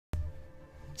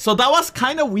So that was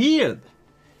kind of weird.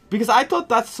 Because I thought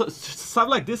that stuff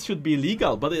like this should be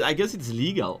illegal, but I guess it's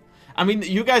legal. I mean,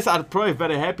 you guys are probably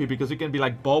very happy because you can be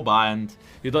like boba and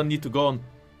you don't need to go on,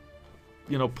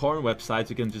 you know, porn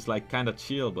websites. You can just like kind of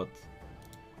chill, but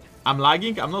I'm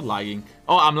lagging? I'm not lagging.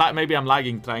 Oh, maybe I'm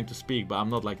lagging trying to speak, but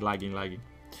I'm not like lagging.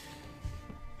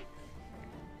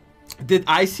 Did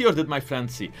I see or did my friend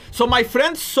see? So my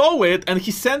friend saw it and he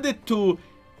sent it to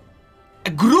a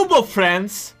group of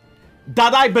friends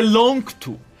that I belong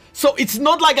to. So it's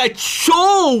not like I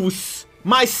chose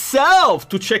myself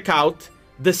to check out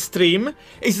the stream.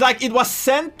 It's like it was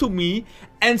sent to me,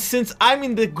 and since I'm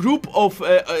in the group of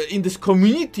in this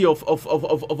community of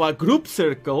a group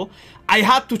circle, I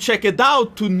had to check it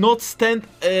out to not stand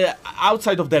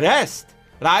outside of the rest,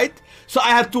 right? So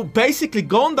I had to basically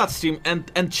go on that stream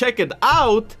and check it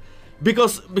out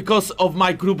because of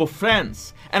my group of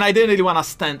friends, and I didn't really want to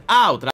stand out, right?